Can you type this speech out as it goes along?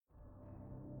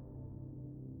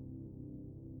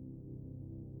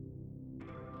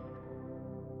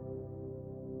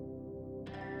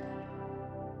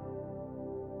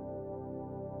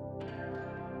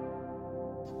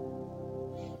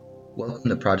Welcome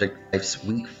to Project Life's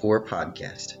Week 4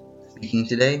 podcast. Speaking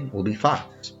today will be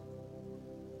Fox.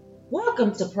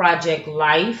 Welcome to Project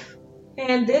Life,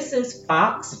 and this is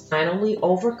Fox, Finally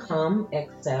Overcome,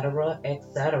 etc.,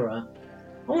 etc.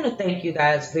 I want to thank you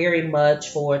guys very much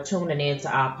for tuning in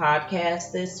to our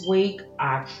podcast this week.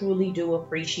 I truly do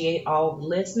appreciate all the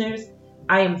listeners.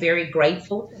 I am very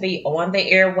grateful to be on the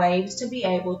airwaves, to be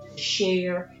able to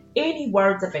share any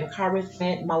words of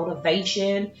encouragement,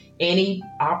 motivation, any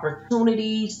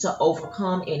opportunities to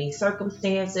overcome any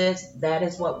circumstances. That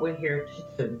is what we're here to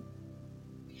do.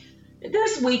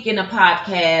 This week in the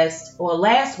podcast, or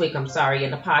last week, in the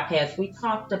podcast, we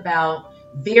talked about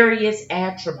various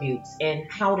attributes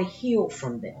and how to heal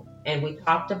from them. And we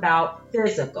talked about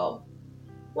physical.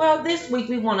 Well, this week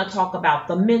we want to talk about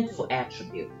the mental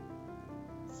attribute.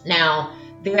 Now,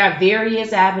 there are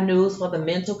various avenues for the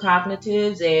mental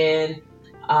cognitives, and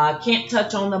can't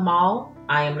touch on them all.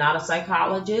 I am not a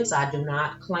psychologist. I do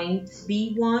not claim to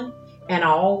be one. And I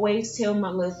always tell my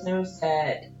listeners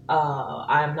that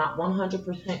I am not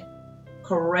 100%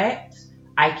 correct.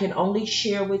 I can only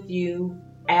share with you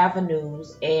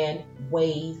avenues and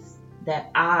ways that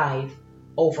I've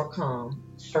overcome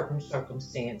certain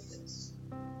circumstances.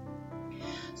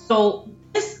 So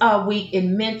this week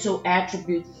in mental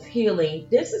attributes of healing,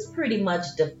 this is pretty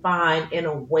much defined in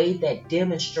a way that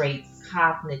demonstrates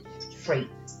cognitive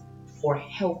traits for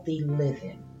healthy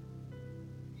living.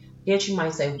 I guess you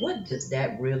might say, what does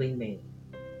that really mean?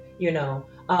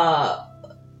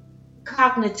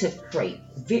 Cognitive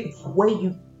traits, the way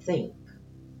you think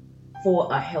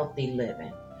for a healthy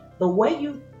living. The way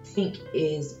you think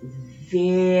is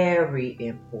very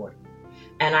important.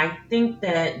 And I think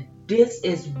that this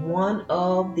is one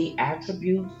of the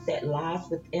attributes that lies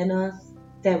within us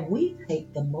that we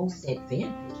take the most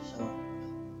advantage of.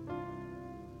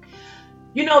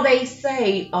 They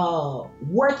say,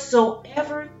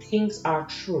 whatsoever things are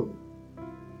true,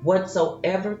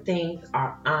 whatsoever things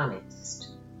are honest,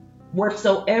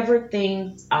 whatsoever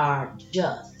things are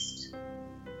just,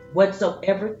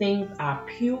 whatsoever things are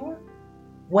pure,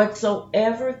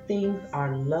 whatsoever things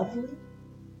are lovely,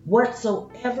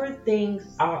 whatsoever things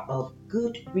are of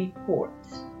good report,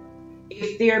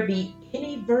 if there be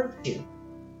any virtue,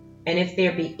 and if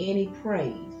there be any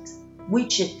praise, we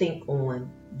should think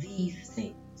on these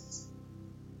things.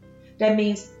 That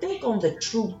means think on the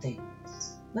true things.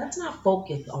 Let's not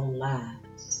focus on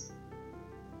lies.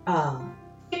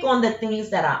 Think on the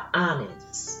things that are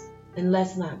honest, and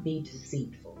let's not be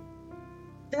deceitful.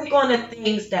 Think on the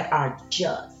things that are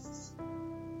just.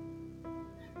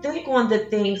 Think on the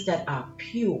things that are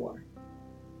pure.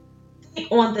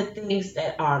 Think on the things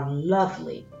that are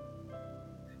lovely.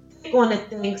 Think on the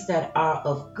things that are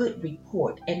of good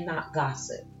report and not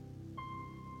gossip.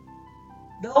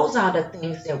 Those are the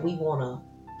things that we want to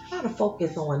try to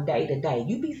focus on day to day.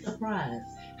 You'd be surprised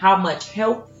how much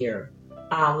healthier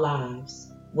our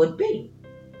lives would be.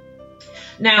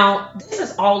 Now, this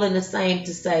is all in the same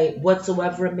to say,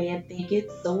 whatsoever a man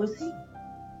thinketh, so is he.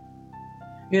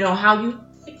 How you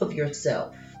think of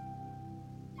yourself.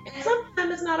 And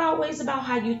sometimes it's not always about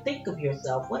how you think of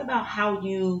yourself. What about how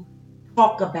you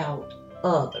talk about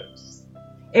others?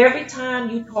 Every time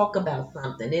you talk about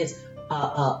something, it's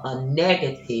a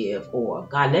negative, or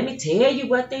God, let me tell you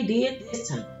what they did this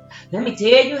time. Let me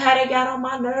tell you how they got on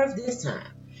my nerves this time.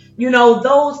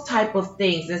 Those type of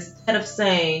things, instead of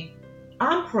saying,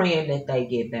 I'm praying that they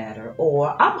get better,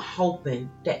 or I'm hoping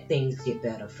that things get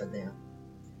better for them.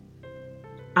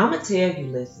 I'm going to tell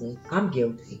you, listeners, I'm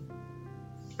guilty.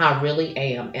 I really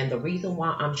am. And the reason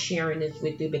why I'm sharing this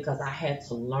with you, because I had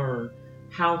to learn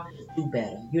how to do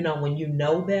better. When you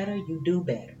know better, you do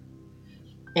better.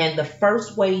 And the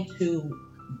first way to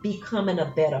becoming a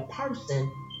better person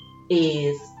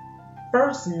is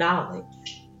first knowledge.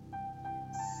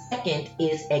 Second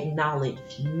is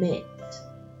acknowledgement.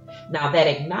 Now that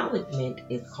acknowledgement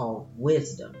is called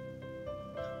wisdom.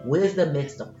 Wisdom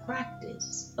is the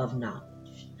practice of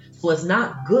knowledge. So it's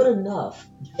not good enough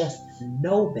just to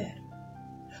know better,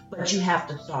 but you have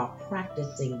to start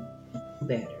practicing to do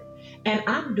better. And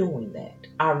I'm doing that.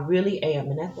 I really am.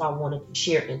 And that's why I wanted to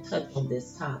share and touch on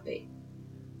this topic.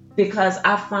 Because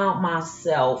I found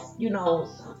myself,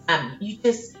 sometimes you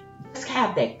just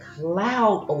have that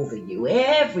cloud over you.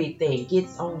 Everything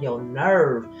gets on your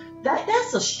nerve.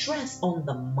 That's a stress on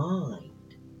the mind.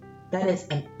 That is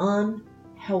an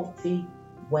unhealthy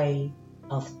way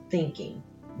of thinking,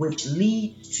 which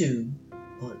leads to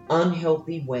an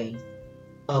unhealthy way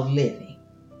of living.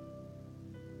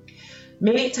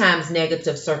 Many times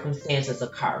negative circumstances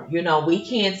occur. We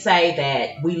can't say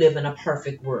that we live in a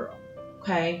perfect world,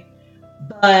 okay?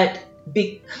 But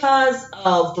because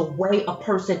of the way a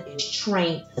person is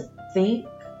trained to think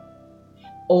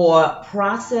or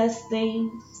process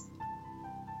things,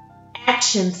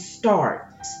 action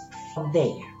starts from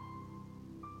there.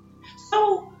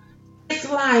 So it's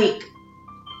like,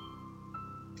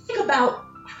 think about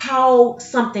how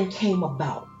something came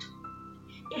about.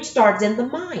 It starts in the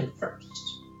mind first.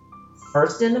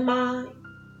 First in the mind,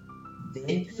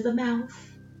 then to the mouth.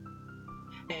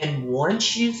 And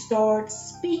once you start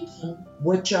speaking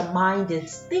what your mind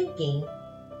is thinking,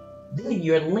 then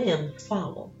your limbs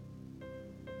follow.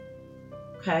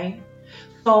 Okay?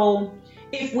 So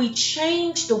if we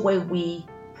change the way we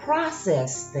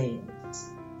process things,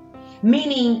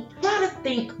 meaning try to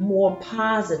think more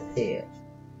positive,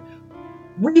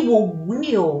 we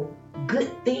will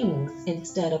good things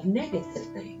instead of negative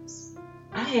things.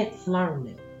 I had to learn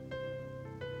it.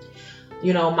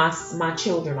 You know, my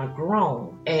children are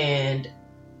grown, and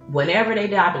whenever they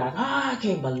did, I'd be like, oh, I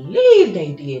can't believe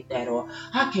they did that, or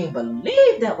I can't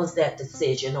believe that was that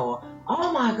decision, or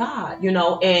oh my God,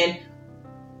 and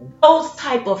those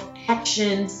type of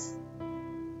actions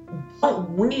don't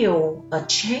will a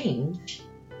change.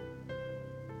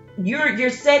 You're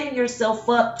setting yourself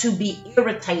up to be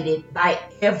irritated by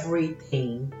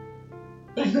everything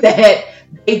that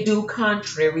they do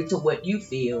contrary to what you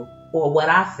feel or what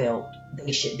I felt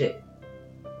they should do.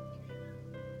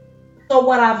 So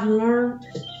what I've learned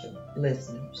to do,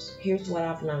 listeners, here's what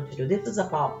I've learned to do. This is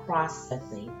about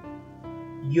processing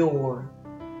your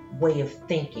way of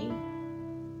thinking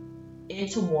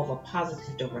into more of a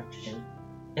positive direction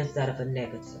instead of a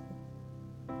negative.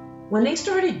 When they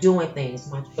started doing things,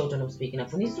 my children, I'm speaking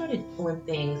of, when they started doing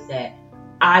things that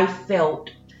I felt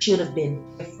should have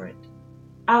been different,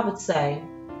 I would say,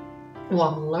 or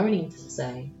I'm learning to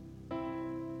say,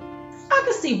 I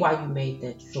can see why you made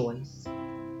that choice.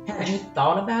 Had you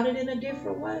thought about it in a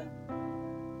different way?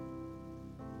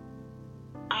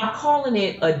 I'm calling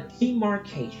it a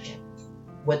demarcation.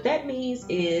 What that means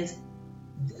is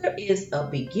there is a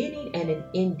beginning and an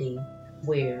ending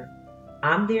where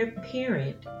I'm their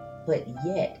parent, but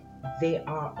yet they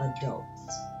are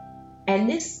adults. And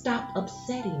this stopped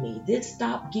upsetting me. This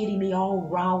stopped getting me all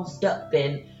roused up,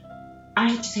 and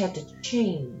I just had to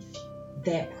change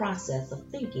that process of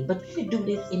thinking. But you can do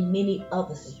this in many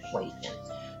other situations.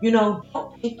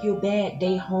 Don't take your bad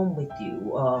day home with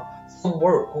you from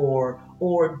work, or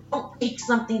don't take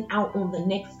something out on the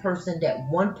next person that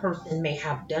one person may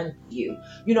have done to you.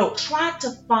 Try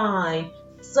to find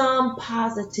some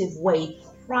positive way to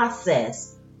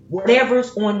process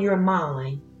whatever's on your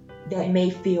mind that may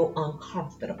feel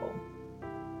uncomfortable.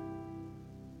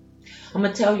 I'm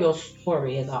going to tell you a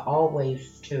story, as I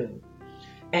always do.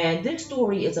 And this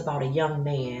story is about a young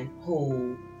man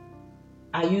who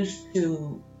I used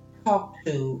to talk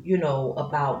to,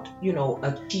 about,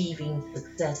 achieving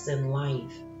success in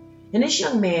life. And this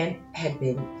young man had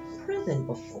been in prison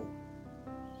before.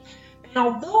 And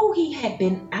although he had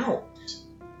been out,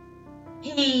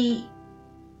 he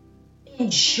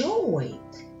enjoyed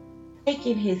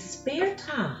taking his spare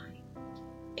time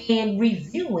and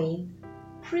reviewing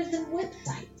prison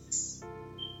websites.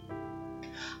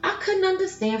 I couldn't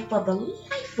understand for the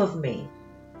life of me,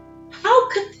 how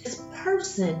could this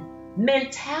person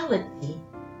mentality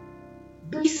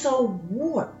be so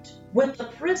warped with the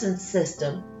prison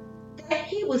system that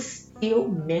he was still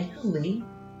mentally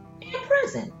in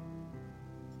prison.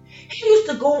 He used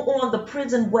to go on the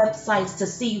prison websites to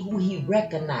see who he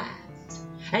recognized.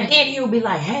 And then he'll be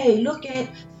like, hey, look at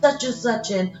such and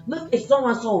such, and look at so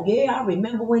and so. Yeah, I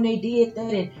remember when they did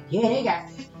that, and yeah, they got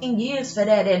 15 years for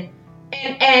that.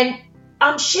 And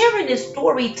I'm sharing this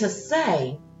story to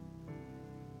say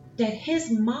that his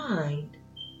mind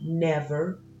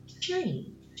never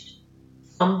changed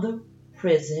from the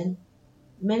prison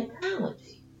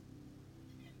mentality.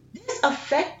 This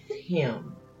affected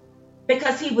him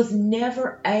because he was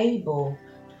never able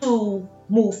to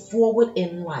move forward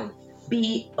in life,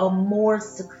 be a more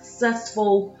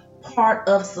successful part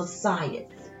of society.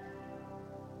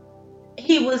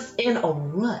 He was in a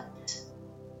rut,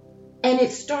 and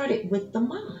it started with the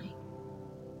mind.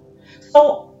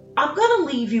 So I'm going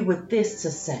to leave you with this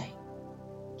to say,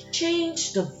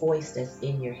 change the voice that's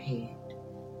in your head.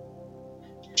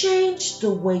 Change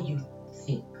the way you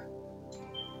think.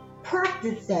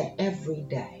 Practice that every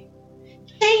day.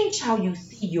 Change how you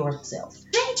see yourself.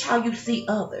 Change how you see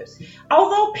others.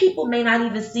 Although people may not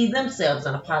even see themselves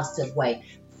in a positive way,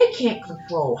 they can't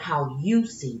control how you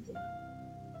see them.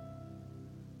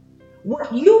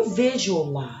 What you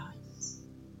visualize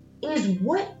is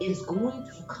what is going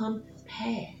to come to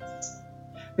pass,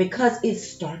 because it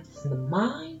starts in the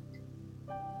mind,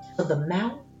 to the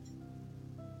mouth,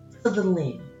 to the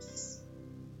lens.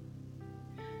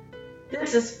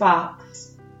 This is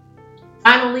Fox,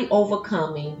 finally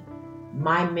overcoming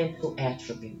my mental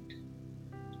attribute.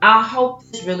 I hope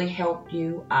this really helped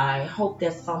you. I hope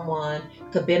that someone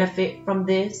could benefit from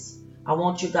this. I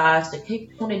want you guys to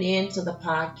keep tuning in to the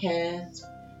podcast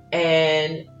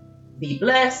and be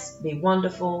blessed, be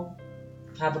wonderful.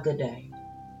 Have a good day.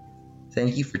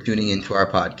 Thank you for tuning into our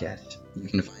podcast. You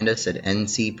can find us at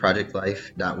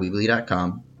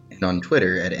ncprojectlife.weebly.com and on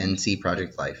Twitter at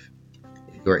ncprojectlife.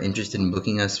 If you are interested in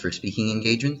booking us for speaking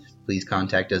engagements, please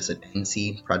contact us at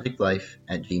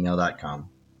ncprojectlife@gmail.com.